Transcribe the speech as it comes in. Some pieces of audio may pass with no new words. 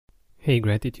Hey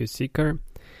Gratitude Seeker.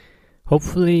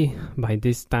 Hopefully by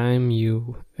this time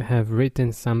you have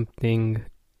written something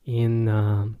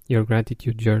in your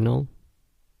gratitude journal.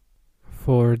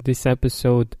 For this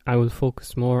episode, I will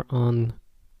focus more on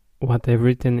what I've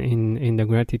written in the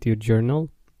gratitude journal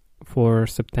for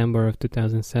September of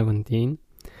 2017.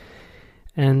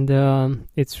 And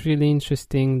it's really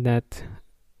interesting that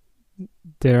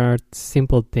there are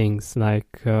simple things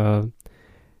like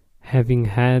having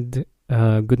had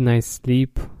a good night's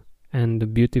sleep and a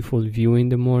beautiful view in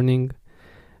the morning.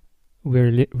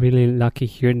 We're really lucky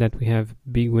here that we have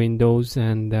big windows,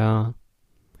 and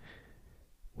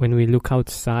when we look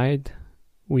outside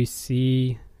we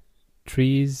see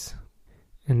trees,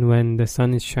 and when the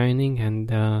sun is shining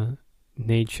and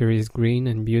nature is green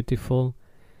and beautiful,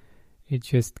 it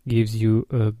just gives you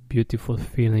a beautiful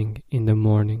feeling in the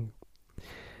morning.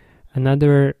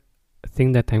 Another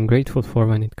thing that I'm grateful for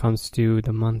when it comes to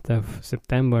the month of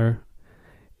September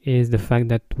is the fact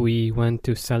that we went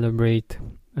to celebrate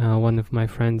one of my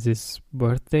friends'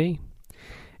 birthday,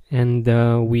 and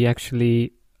we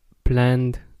actually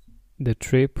planned the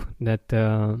trip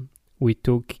that we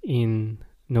took in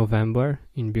November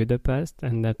in Budapest,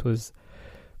 and that was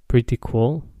pretty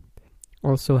cool.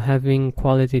 Also having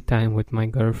quality time with my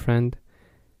girlfriend,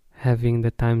 having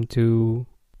the time to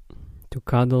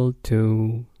cuddle,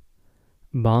 to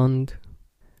bond.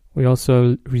 We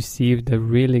also received a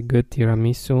really good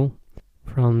tiramisu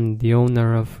from the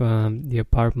owner of the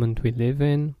apartment we live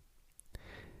in.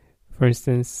 For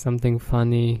instance, something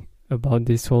funny about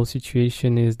this whole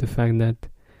situation is the fact that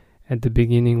at the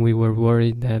beginning we were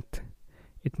worried that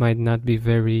it might not be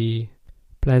very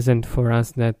pleasant for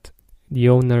us that the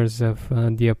owners of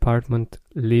the apartment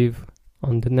live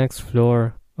on the next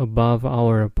floor above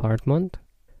our apartment.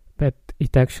 But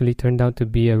it actually turned out to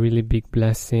be a really big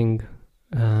blessing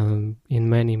in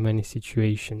many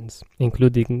situations,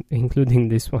 including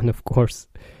this one, of course.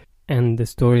 And the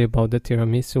story about the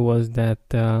tiramisu was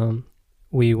that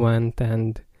we went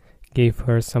and gave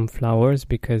her some flowers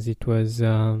because it was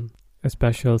a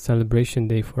special celebration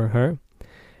day for her.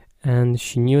 And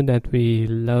she knew that we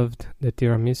loved the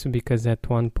tiramisu because at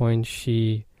one point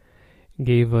she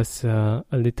gave us a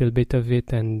little bit of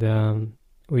it, and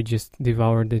we just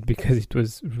devoured it because it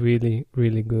was really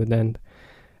good. And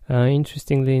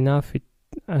interestingly enough,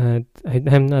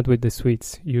 I'm not with the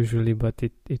sweets usually, but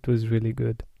it was really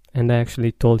good. And I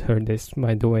actually told her this,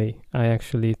 by the way. I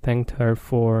actually thanked her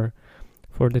for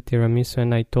the tiramisu,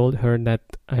 and I told her that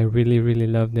I really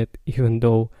loved it, even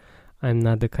though I'm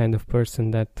not the kind of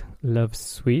person that loves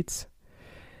sweets.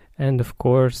 And of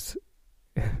course,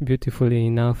 beautifully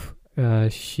enough,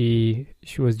 she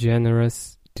was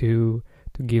generous to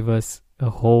give us a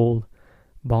whole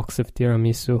box of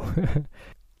tiramisu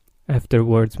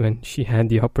afterwards when she had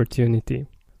the opportunity.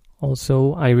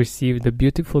 Also, I received a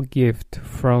beautiful gift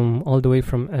all the way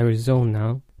from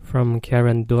Arizona, from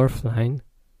Karen Dorfline,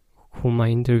 whom I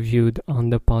interviewed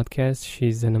on the podcast.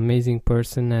 She's an amazing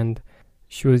person, and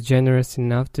she was generous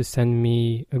enough to send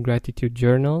me a gratitude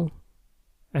journal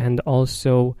and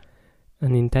also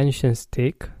an intention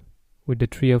stick with the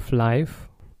tree of life.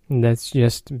 That's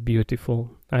just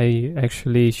beautiful. I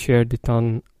actually shared it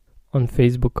on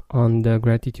Facebook on the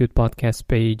Gratitude Podcast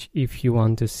page if you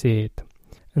want to see it.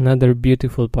 Another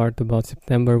beautiful part about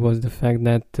September was the fact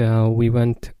that we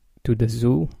went to the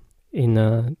zoo in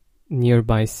a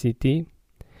nearby city,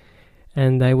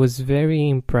 and I was very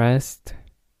impressed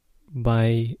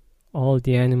by all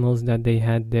the animals that they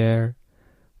had there,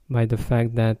 by the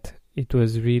fact that it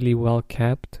was really well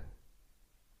kept,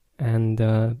 and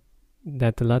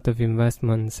that a lot of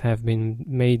investments have been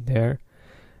made there.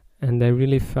 And I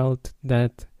really felt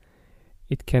that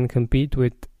it can compete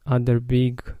with other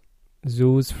big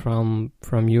zoos from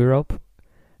Europe,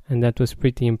 and that was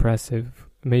pretty impressive.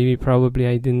 Probably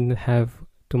I didn't have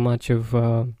too much of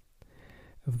a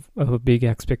big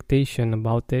expectation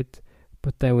about it,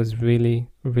 but I was really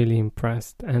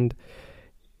impressed. And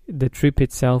the trip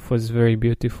itself was very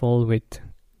beautiful, with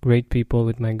great people,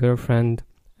 with my girlfriend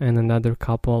and another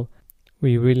couple.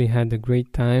 We really had a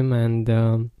great time, and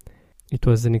it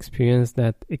was an experience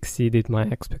that exceeded my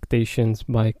expectations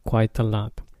by quite a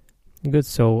lot. Good,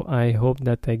 so I hope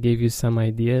that I gave you some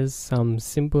ideas, some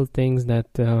simple things that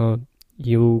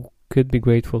you could be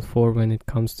grateful for when it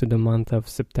comes to the month of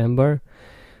September.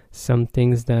 Some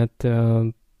things that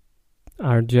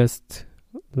are just,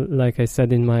 like I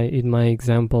said in my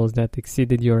examples, that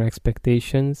exceeded your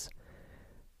expectations.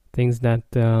 Things that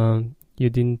you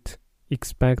didn't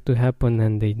expect to happen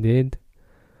and they did.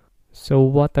 So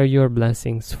what are your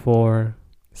blessings for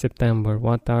September?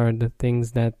 What are the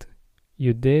things that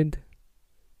you did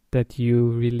that you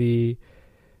really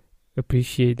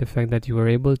appreciate the fact that you were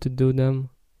able to do them?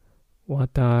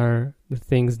 What are the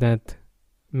things that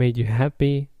made you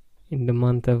happy in the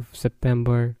month of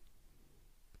September?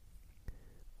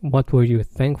 What were you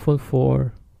thankful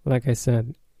for? Like I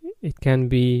said, it can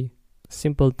be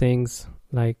simple things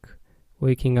like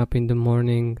waking up in the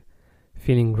morning,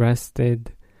 feeling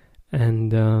rested,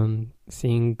 and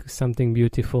seeing something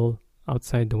beautiful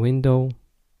outside the window.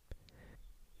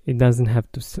 It doesn't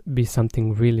have to be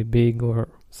something really big or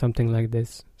something like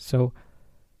this. So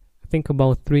think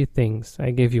about 3 things.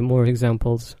 I gave you more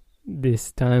examples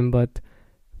this time, but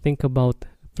think about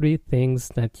 3 things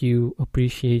that you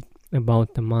appreciate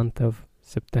about the month of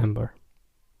September.